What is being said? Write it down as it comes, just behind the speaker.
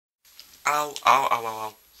Ow, ow, ow, ow,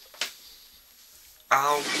 ow.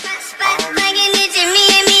 Ow, ow.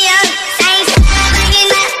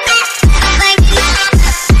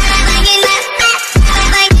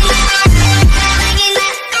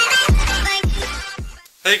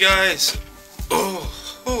 Hey guys.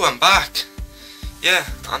 Oh, I'm back. Yeah,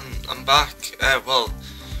 I'm back. Well,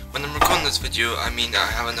 when I'm recording this video, I mean I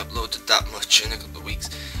haven't uploaded that much in a couple of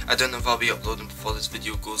weeks. I don't know if I'll be uploading before this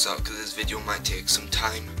video goes out, because this video might take some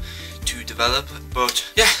time to develop. But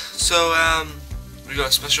yeah, so we got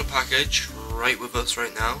a special package right with us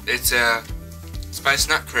right now. It's by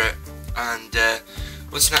Snack Crate, and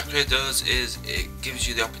what Snack Crate does is it gives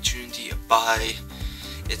you the opportunity to buy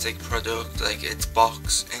its like product, like its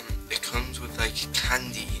box, and it comes with like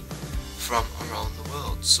candy from around the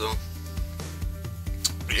world. So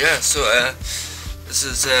yeah, so this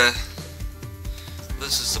is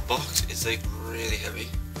the box. It's like really heavy.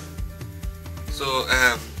 So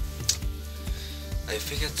I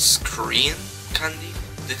think it's Korean candy.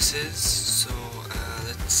 This is so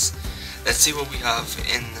let's see what we have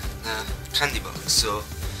in the candy box. So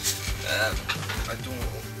I don't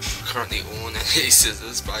currently own any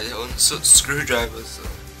scissors, but I own screwdrivers. So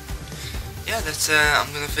yeah, let's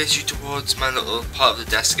I'm gonna face you towards my little part of the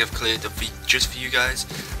desk I've cleared up just for you guys,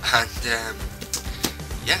 and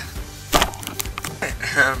yeah.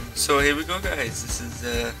 So here we go, guys.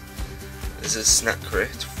 This is Snack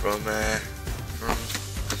Crate from I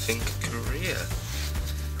think Korea.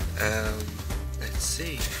 Let's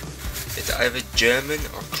see. It's either German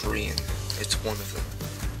or Korean. It's one of them.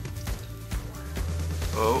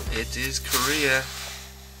 Oh, it is Korea.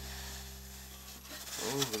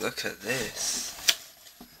 Oh, look at this.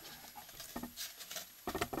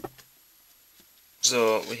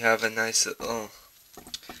 So we have a nice little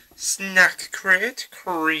Snack Crate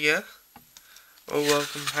Korea. Oh,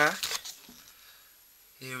 welcome pack.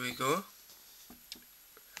 Here we go.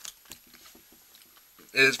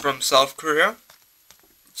 It is from South Korea.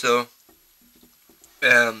 So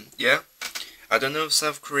yeah. I don't know if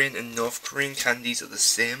South Korean and North Korean candies are the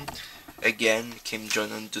same. Again, Kim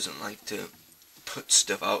Jong-un doesn't like to put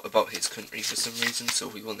stuff out about his country for some reason, so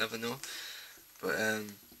we will never know. But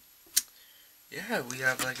yeah, we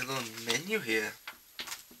have like a little menu here.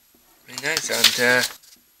 Very nice,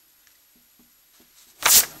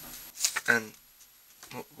 and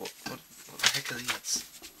what the heck are these?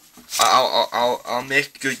 I'll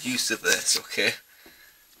make good use of this, okay?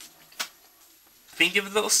 Think of a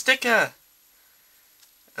little sticker.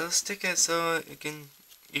 A little sticker, so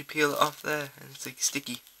you peel it off there, and it's like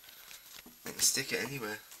sticky. You can stick it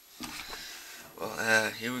anywhere.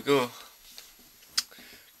 Well, here we go.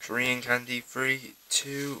 Korean candy. 3,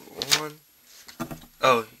 2, 1.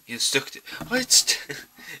 Oh, you stuck it. Oh, it's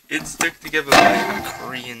stuck together by a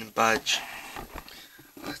Korean badge.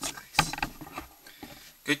 Oh, that's nice.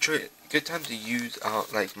 Good time to use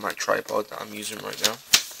like my tripod that I'm using right now.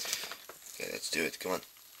 Okay, let's do it. Come on.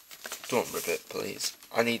 Don't rip it, please.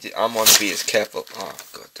 I want to be as careful. Oh,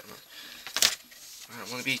 god damn it. I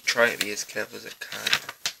want to try to be as careful as I can.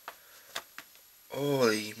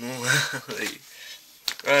 Holy moly.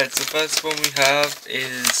 Right, so first one we have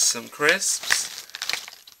is some crisps.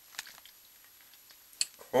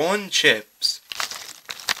 Corn chips.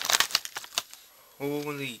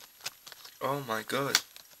 Holy. Oh my god.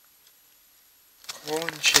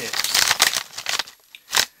 Corn chips.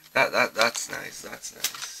 That's nice, that's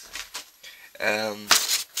nice.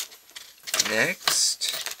 Next.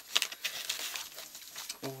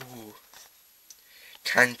 Ooh.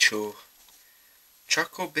 Cancho.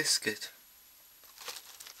 Choco biscuit.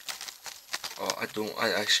 Oh,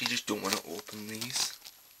 I actually just don't want to open these.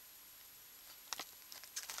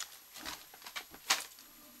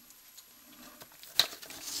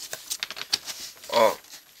 Oh,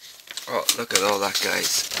 look at all that,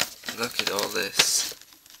 guys. Look at all this.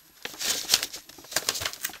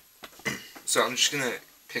 So I'm just gonna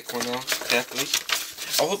pick one out carefully.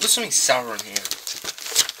 I hope there's something sour in here.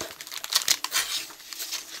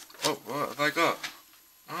 Oh, what have I got?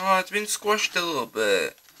 Oh, it's been squashed a little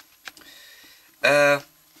bit.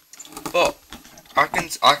 But I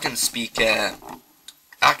can speak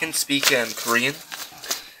Korean.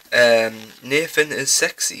 Nathan is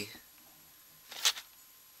sexy.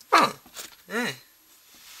 Oh, yeah.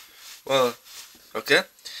 Well, okay.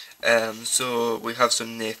 So we have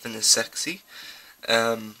some Nathan is sexy.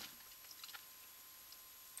 There's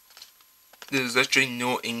literally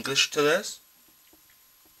no English to this.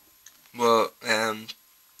 Well,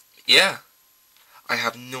 yeah. I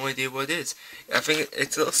have no idea what it is. I think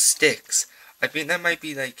it's little sticks. I think that might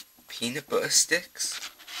be like peanut butter sticks.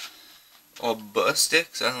 Or butter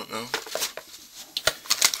sticks, I don't know.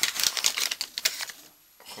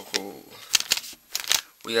 Oh.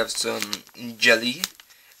 We have some jelly.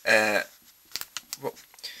 What?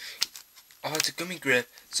 Oh, it's a gummy grape.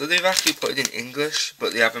 So they've actually put it in English,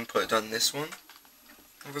 but they haven't put it on this one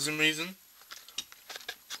for some reason.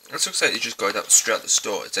 It looks like they just got it out straight out the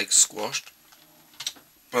store. It's like squashed.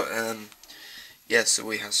 But yeah. So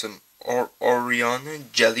we have some Oriana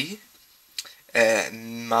jelly,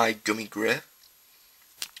 my gummy grape,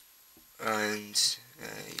 and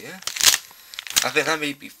yeah. I think that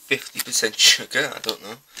may be 50% sugar. I don't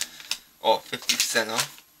know, or 50%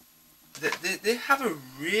 off. They have a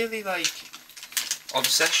really like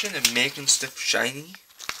obsession in making stuff shiny,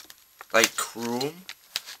 like chrome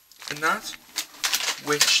and that,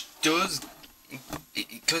 which does,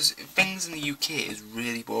 because things in the UK is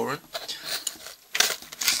really boring.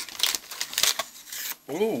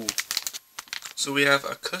 Oh, so we have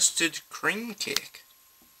a custard cream cake.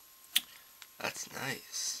 That's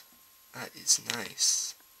nice. That is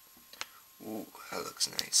nice. Ooh, that looks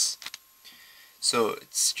nice. So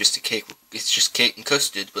it's just a cake. It's just cake and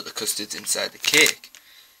custard, but the custard's inside the cake.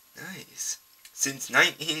 Nice. Since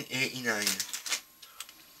 1989.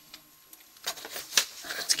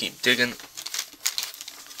 Let's keep digging.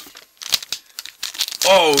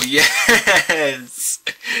 Oh yes.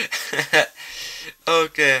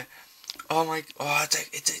 Okay. Oh my. Oh,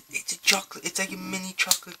 it's a chocolate. It's like a mini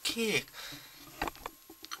chocolate cake.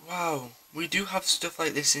 Wow. We do have stuff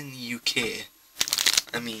like this in the UK.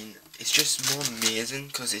 I mean, it's just more amazing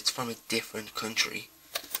because it's from a different country,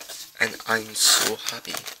 and I'm so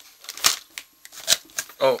happy.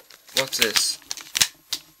 Oh, what's this?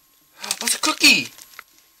 Oh, it's a cookie!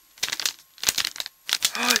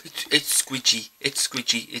 Oh, it's squidgy. It's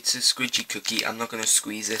squidgy. It's a squidgy cookie. I'm not going to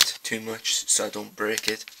squeeze it too much so I don't break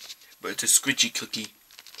it, but it's a squidgy cookie.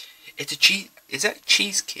 It's a cheese. Is that a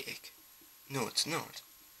cheesecake? No, it's not.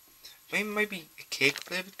 Maybe it might be a cake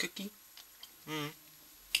flavored cookie.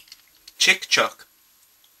 Chick Choc.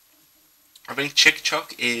 I think Chick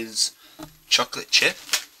Choc is chocolate chip.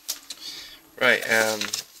 Right,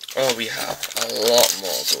 oh, we have a lot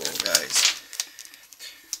more though, guys.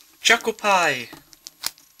 Choco pie.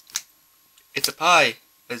 It's a pie.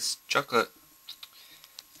 It's chocolate.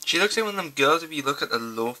 She looks like one of them girls, if you look at the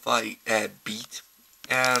lo-fi beat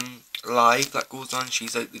live that goes on,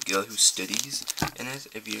 she's like the girl who studies in it,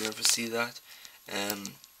 if you ever see that.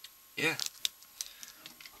 Yeah.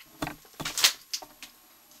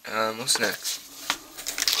 What's next?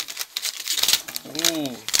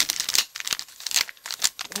 Ooh.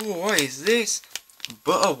 Ooh, what is this?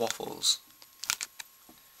 Butter waffles.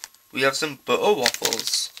 We have some butter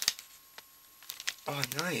waffles. Oh,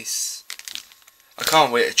 nice. I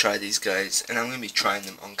can't wait to try these, guys, and I'm going to be trying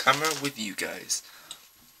them on camera with you guys.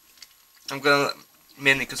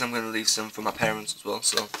 Mainly because I'm going to leave some for my parents as well,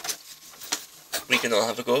 so we can all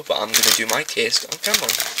have a go, but I'm going to do my taste on camera.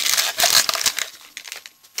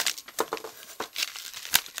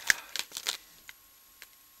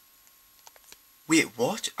 Wait,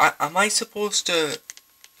 what? Am I supposed to...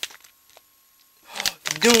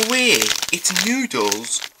 No way! It's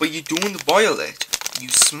noodles, but you don't boil it. You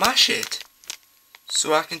smash it.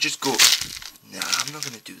 So I can just go... Nah, I'm not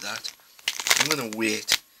going to do that. I'm going to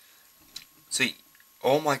wait. So,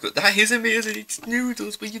 oh my god, that is amazing. It's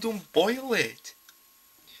noodles, but you don't boil it.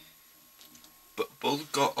 But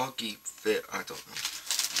bulgogi fit, I don't know.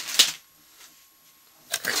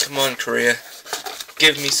 Right, come on, Korea.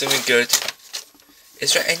 Give me something good.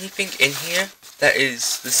 Is there anything in here that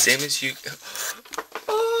is the same as you?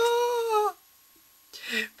 Oh,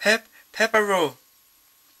 pepper. Oh,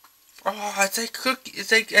 it's like cookie.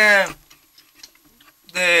 It's like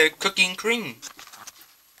the cookie and cream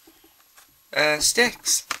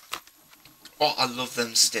sticks. Oh, I love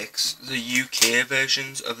them sticks. The UK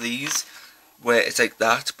versions of these, where it's like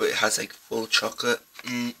that, but it has like full chocolate.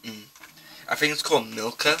 I think it's called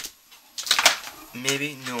Milka.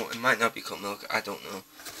 Maybe? No, it might not be called Milka. I don't know.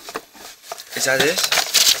 Is that it?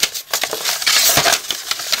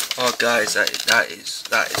 Oh, guys, that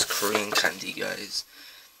is Korean candy, guys.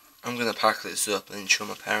 I'm gonna pack this up and show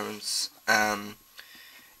my parents.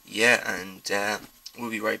 Yeah, and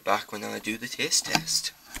we'll be right back when I do the taste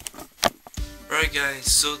test. Right,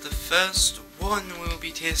 guys. So the first one we'll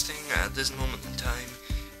be tasting at this moment in time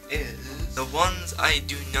is the ones I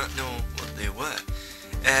do not know what they were.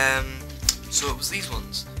 So it was these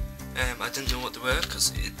ones. I didn't know what they were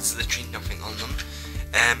because it's literally nothing on them.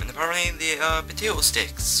 And apparently they are potato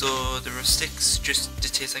sticks. So there are sticks just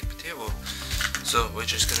to taste like potato. So we're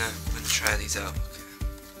just gonna try these out.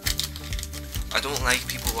 Okay. I don't like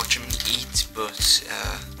people watching me eat, but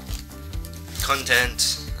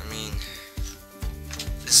content. I mean,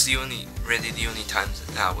 This is really the only times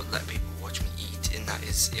that I would let people watch me eat, and that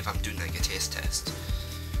is if I'm doing like a taste test.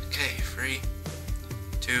 Okay, 3,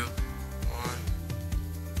 2, 1.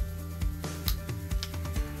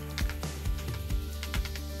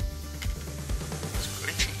 It's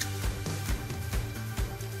crunchy.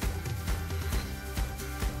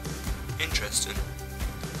 Interesting.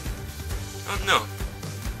 Oh no,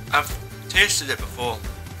 I've tasted it before.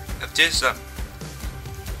 I've tasted that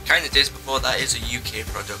kind of taste before. That is a UK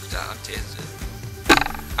product that I've tasted, and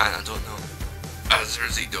I don't know. I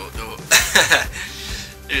seriously don't know.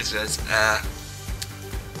 It says,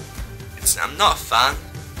 I'm not a fan,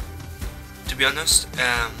 to be honest.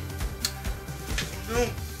 No.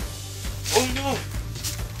 Oh no!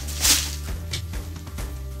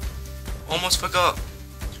 Almost forgot.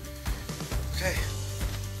 Okay.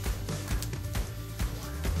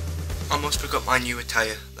 Almost forgot my new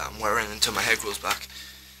attire that I'm wearing until my hair grows back.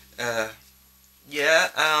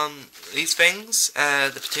 These things,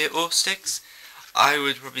 the potato sticks, I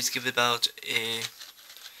would probably give it about a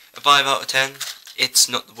 5 out of 10. It's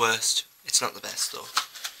not the worst. It's not the best though.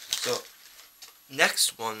 So,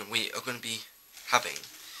 next one we are going to be having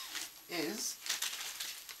is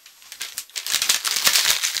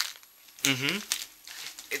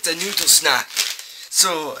it's a noodle snack.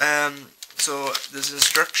 So there's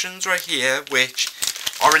instructions right here which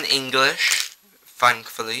are in English,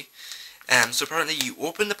 thankfully. So apparently you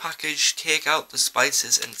open the package, take out the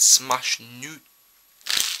spices and smash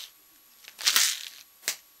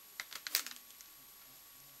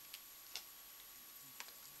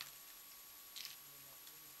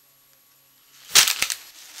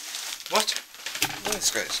What?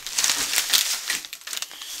 Nice, guys.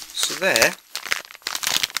 So there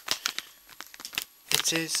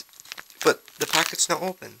it is, but the packet's not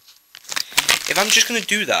open. If I'm just gonna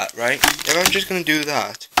do that, right? If I'm just gonna do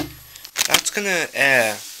that, that's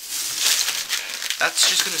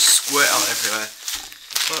just gonna squirt out everywhere.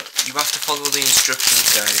 But you have to follow the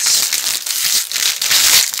instructions, guys.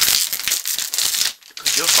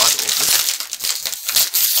 Because you're hard to open.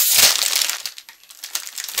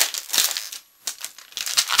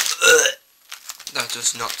 That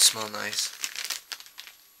does not smell nice.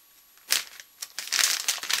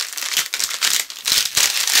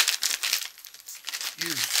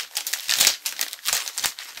 Ew.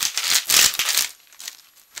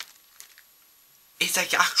 It's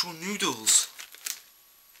like actual noodles.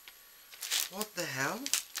 What the hell?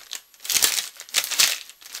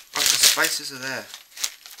 Oh, the spices are there.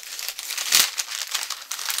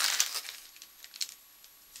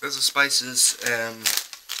 There's the spices.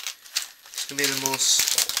 It's gonna be the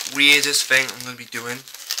most weirdest thing I'm gonna be doing.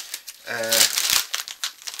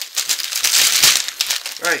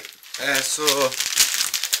 Right. So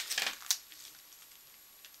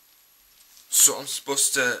I'm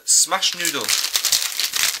supposed to smash noodle.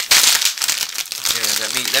 Yeah,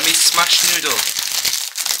 let me smash noodle.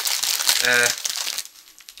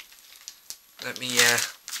 Let me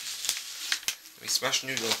smash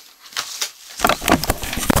noodle.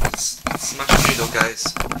 Let's smash noodle, guys.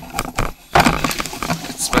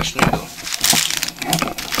 Let's smash noodle.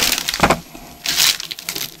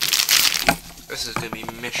 This is gonna be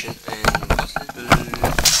mission impossible.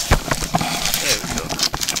 There we go.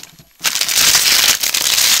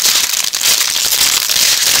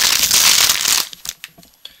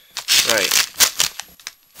 Right.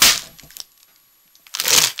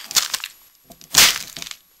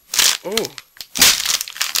 Oh.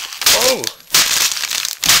 Oh.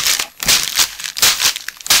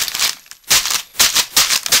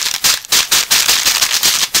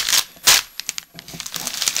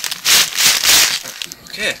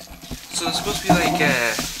 Okay. So it's supposed to be like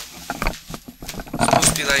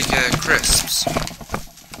crisps.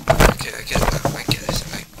 Okay, I get it now. I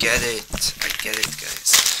get it, guys.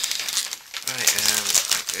 Right, I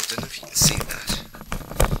don't know if you can see that.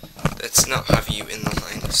 Let's not have you in the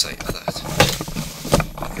line of sight of that.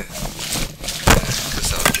 Okay. Because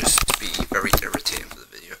that'll just be very irritating for the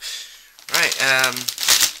video. Right,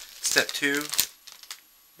 step 2.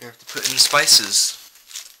 We have to put in the spices.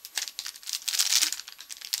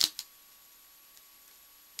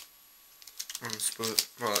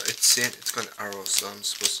 Well, it's saying it's got an arrow, so I'm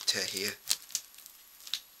supposed to tear here.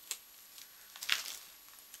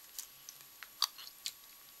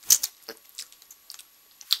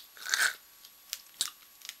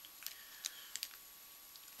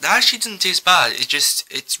 That actually doesn't taste bad.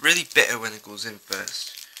 It's really bitter when it goes in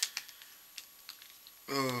first.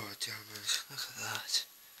 Oh damn it! Look at that.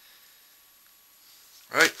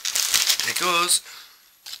 Right, here it goes.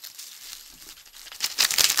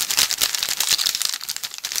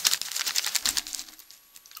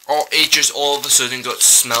 Oh, it just all of a sudden got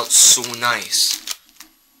smelt so nice.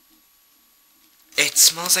 It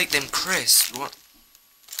smells like them crisps. What?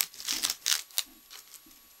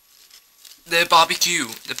 The barbecue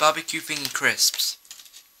thingy crisps.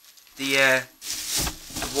 The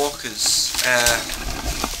Walker's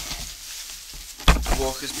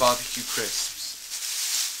barbecue crisps.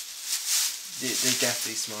 They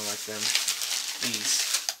definitely smell like them.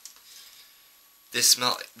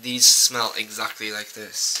 These smell exactly like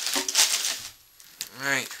this.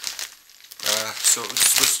 Right. So what we're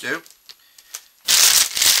supposed to do?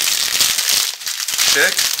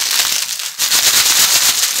 Check.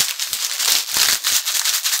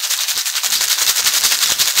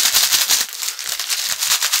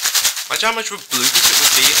 Imagine how much of a bloopers it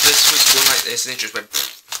would be if this was going like this and it just went.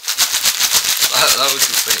 That would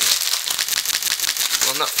be funny.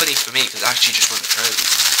 Well, not funny for me because I actually just want to try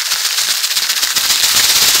these.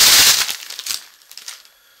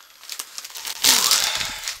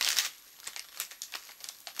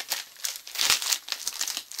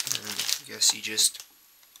 I guess you just.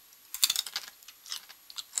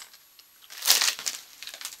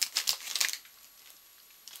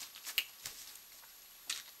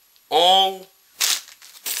 Oh.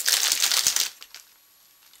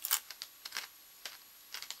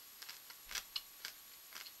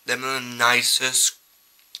 Them are the nicest,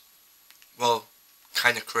 well,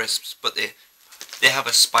 kind of crisps, but they have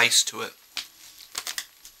a spice to it.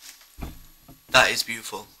 That is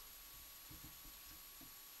beautiful.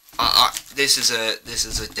 This is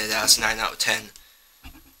a dead ass 9 out of 10.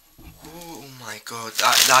 Oh my god,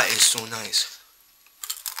 that is so nice.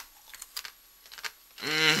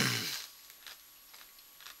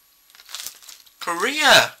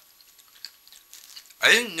 Korea!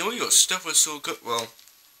 I didn't know your stuff was so good. Well,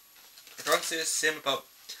 I can't say the same about.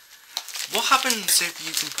 What happens if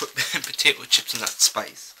you can put potato chips in that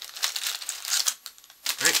spice?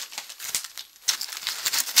 Right?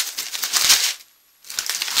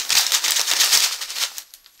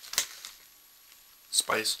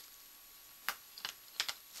 Spice.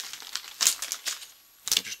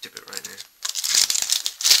 I'll just dip it right there.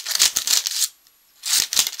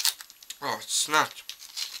 Oh, it's snapped.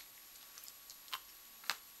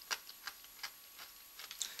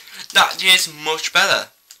 That tastes much better.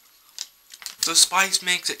 The spice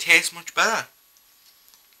makes it taste much better.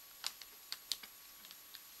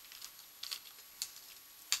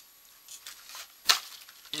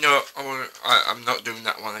 No, I'm not doing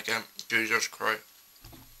that one again. Jesus Christ.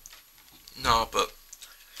 No, but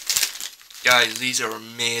guys, these are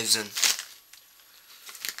amazing.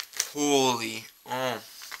 Holy, oh.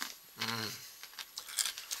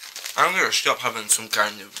 I'm gonna stop having some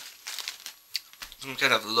kind of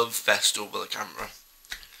love fest over the camera.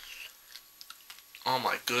 Oh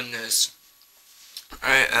my goodness.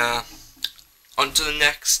 Alright, on to the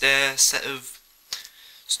next set of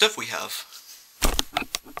stuff we have.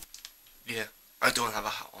 Yeah, I don't have a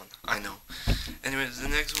hat on, I know. Anyways, the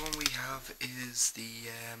next one we have is the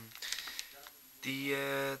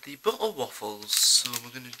butter waffles. So we're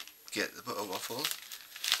gonna get the butter waffle,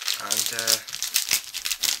 and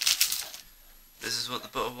this is what the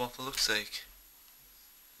butter waffle looks like.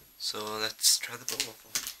 So let's try the butter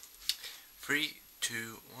waffle. 3,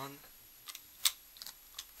 2, 1.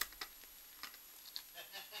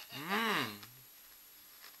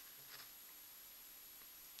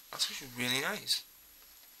 That's actually really nice.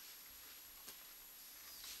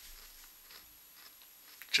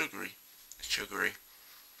 Sugary. Sugary.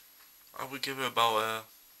 I would give it about a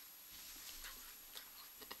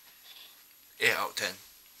 8 out of 10.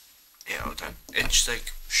 8 out of 10. It's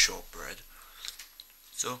like shortbread.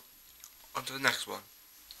 So, on to the next one.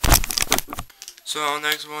 So our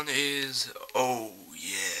next one is oh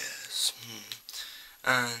yes.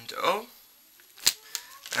 And oh,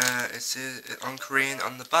 it says on Korean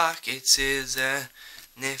on the back it says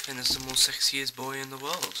Nathan is the most sexiest boy in the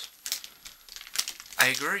world. I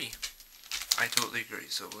agree. I totally agree.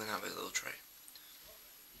 So we're gonna have a little try.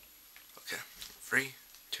 Okay, 3,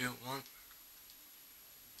 2, 1.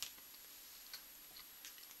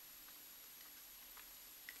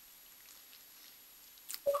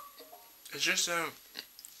 It's just an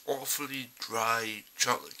awfully dry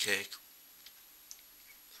chocolate cake.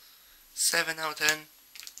 7 out of 10.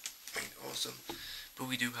 I mean, awesome. But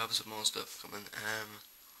we do have some more stuff coming.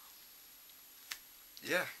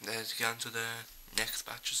 Yeah, let's get on to the next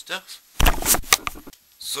batch of stuff.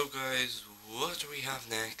 So guys, what we have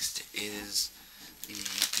next is the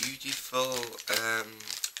beautiful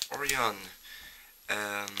Orion.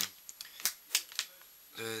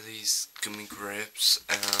 These gummy grapes.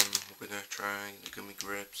 We're gonna try the gummy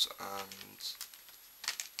grapes, and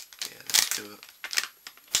do it.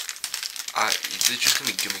 They're just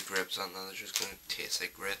gonna be gummy grapes, and they're just gonna taste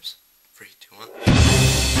like grapes. 3, 2, 1.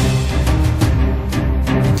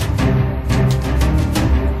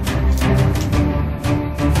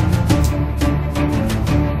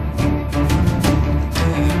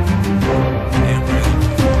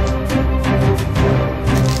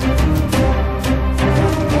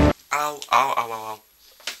 Ow, ow, ow, ow, ow.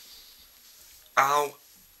 Ow,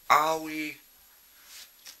 owie.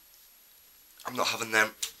 I'm not having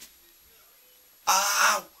them.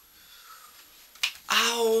 Ow!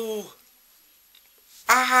 Ow!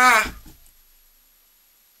 Ah!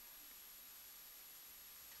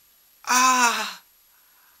 Ah!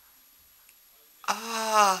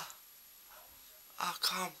 Ah! Ah,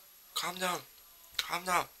 calm down. Calm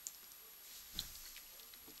down.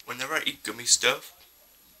 Whenever I eat gummy stuff,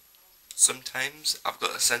 sometimes I've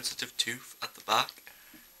got a sensitive tooth at the back.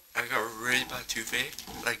 I got a really bad toothache,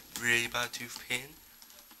 like really bad tooth pain.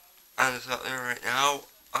 And it's out there right now.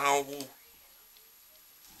 Ow!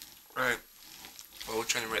 Right. Well, we're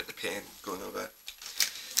trying to rate the pain going over.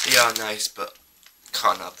 They are nice, but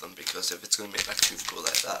can't have them because if it's going to make my tooth go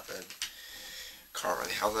like that, then can't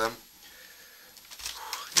really have them.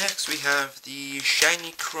 Next we have the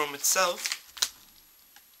shiny chrome itself.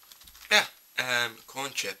 Yeah,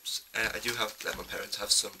 corn chips. I do have to let my parents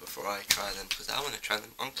have some before I try them because I want to try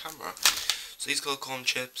them on camera. So these called corn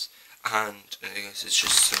chips, and I guess it's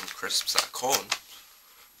just some crisps that are corn.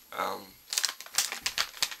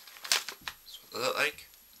 That's what they look like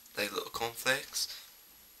little cornflakes.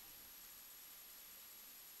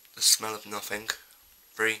 The smell of nothing.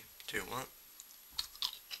 3, 2, 1.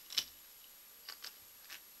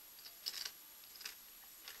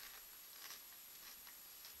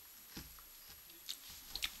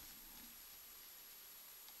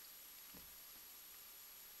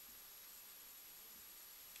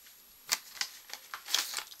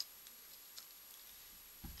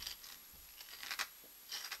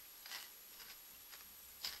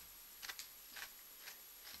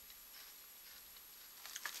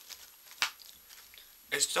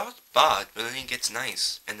 It starts bad, but then it gets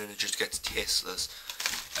nice, and then it just gets tasteless.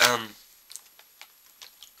 I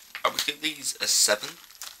would give these a 7.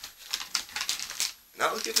 And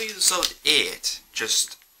I would give these a solid 8,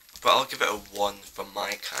 but I'll give it a 1 for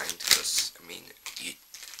my kind, because, I mean, I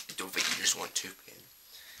don't think you just want tooth pain.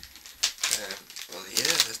 Well,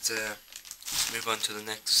 yeah, let's move on to the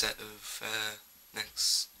next set of,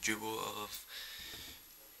 next duo of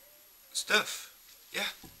stuff.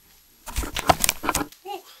 Yeah.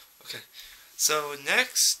 Woo. Okay, so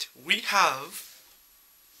next we have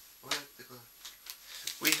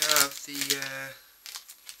the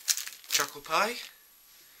chocolate pie,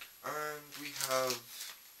 and we have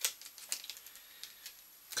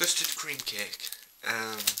custard cream cake.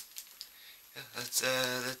 Yeah, let's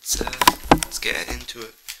get into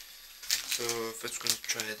it. So first we're going to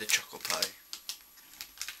try the chocolate pie.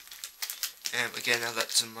 Again, I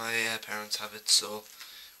let some of my parents have it, so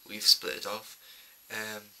we've split it off.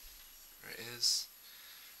 There it is.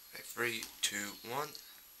 Right, 3, 2, 1.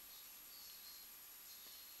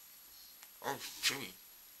 Oh, gee.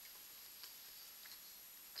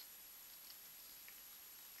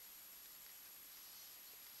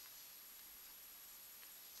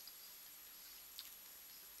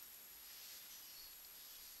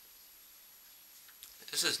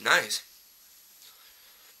 This is nice.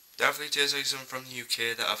 Definitely tastes like something from the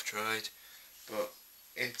UK that I've tried, but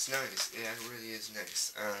it's nice. Yeah, it really is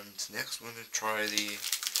nice. And next we're going to try the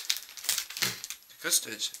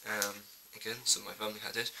custard. Again, so my family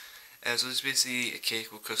had it. So it's basically a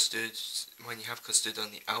cake with custard. When you have custard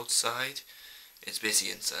on the outside, it's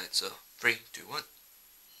basically inside. So 3, 2, 1.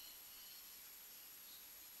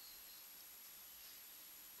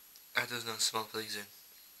 That does not smell pleasing.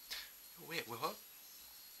 Wait, what?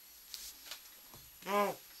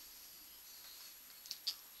 No.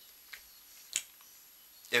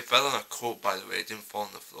 It fell on a coat, by the way. It didn't fall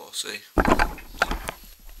on the floor. See?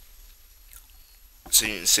 So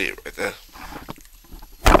you can see it right there.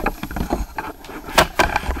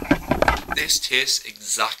 This tastes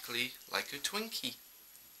exactly like a Twinkie.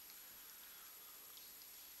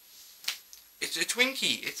 It's a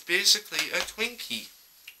Twinkie. It's basically a Twinkie.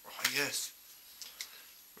 Oh yes.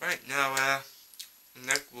 Right, now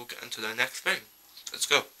next we'll get into the next thing. Let's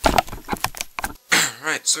go.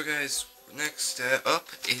 Right, so guys, next up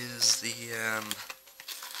is the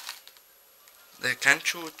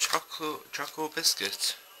Kancho Choco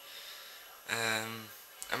Biscuit.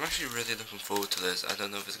 I'm actually really looking forward to this. I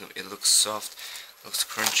don't know if it's gonna. It looks soft, looks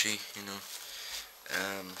crunchy, you know.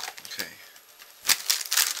 Okay.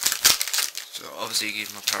 So So obviously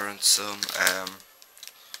gave my parents some.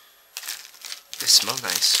 They smell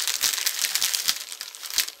nice.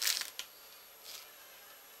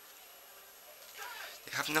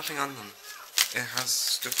 They have nothing on them. It has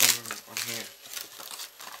stuff on them on here.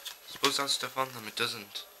 It's supposed to have stuff on them, it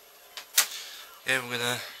doesn't. Yeah, we're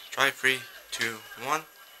gonna try 3, 2, 1.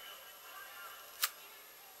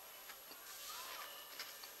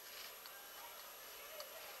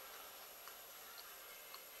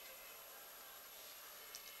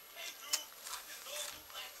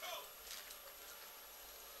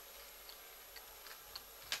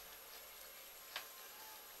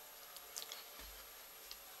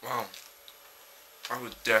 Wow, I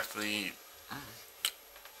would definitely.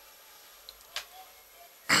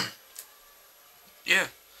 Yeah,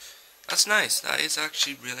 that's nice. That is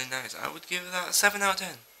actually really nice. I would give that a 7 out of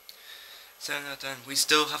 10. 7 out of 10. We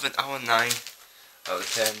still have an hour 9 out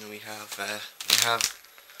of 10. We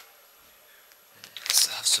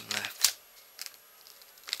still have some left.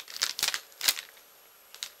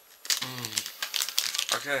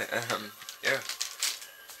 Okay. Yeah.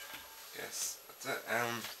 Yes. That's it.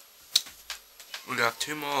 We have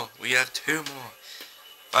 2 more. We have 2 more.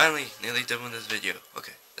 Finally, nearly done with this video.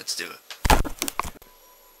 Okay, let's do it.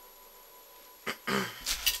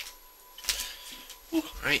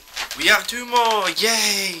 Right, we have 2 more.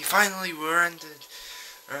 Yay! Finally, we're ended.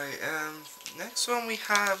 Right. Next one we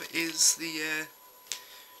have is the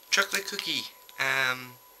chocolate cookie.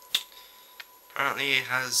 Apparently it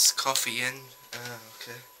has coffee in.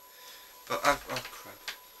 Okay. But oh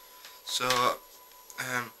crap. So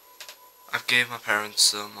I've gave my parents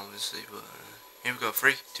some, obviously, but here we go.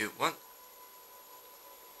 3, 2, 1.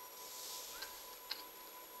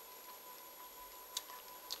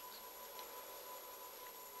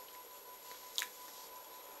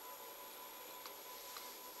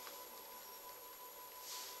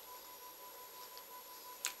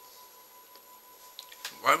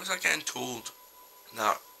 Why was I getting told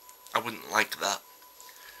that I wouldn't like that?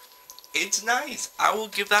 It's nice. I will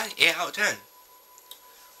give that an 8 out of 10.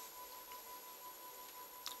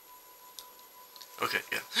 Okay,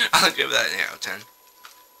 yeah. I'll give that an 8 out of 10.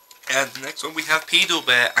 And the next one we have Pedo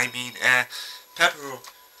Bear. Pepero.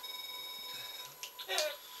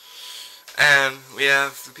 We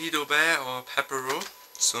have the Pedo Bear or Pepero.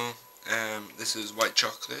 So, this is white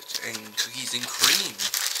chocolate and cookies and cream.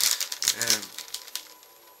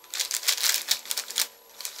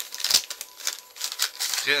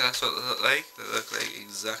 Yeah, that's what they look like. They look like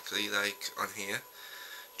exactly like on here.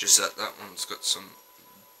 Just that one's got some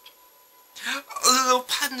little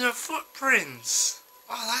panda footprints.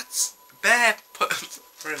 Oh, that's bear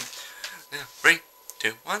footprints. Yeah, 3,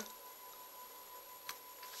 2, 1.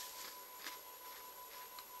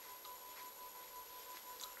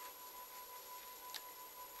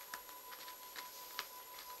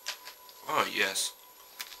 Oh yes.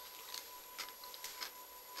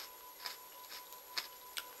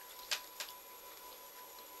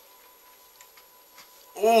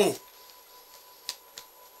 Oh!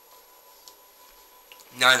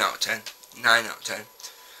 9 out of 10. 9 out of 10.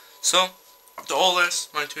 So, after all this,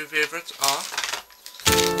 my 2 favourites are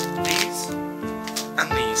these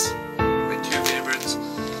and these. My 2 favourites.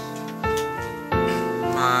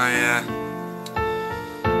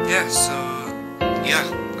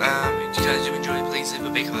 If you guys do enjoy, please leave a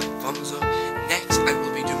big thumbs up. Next, I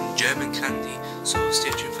will be doing German candy, so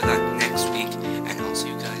stay tuned for that next week, and I'll see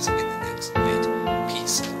you guys in the next bit.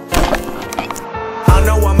 Peace. I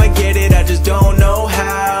know I'ma get it, I just don't know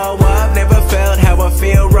how. I've never felt how I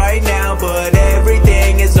feel right now, but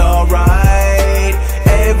everything is alright.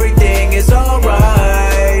 Everything is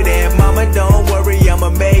alright. And mama, don't worry, I'ma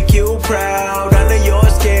make you proud. I know you're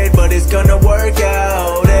scared, but it's gonna work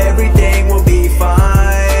out. Everything will be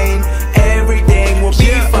fine. Everything will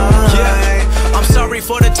be fine. Yeah. I'm sorry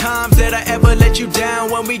for the times that I ever let you down,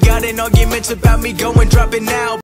 when we got in arguments about me going dropping out.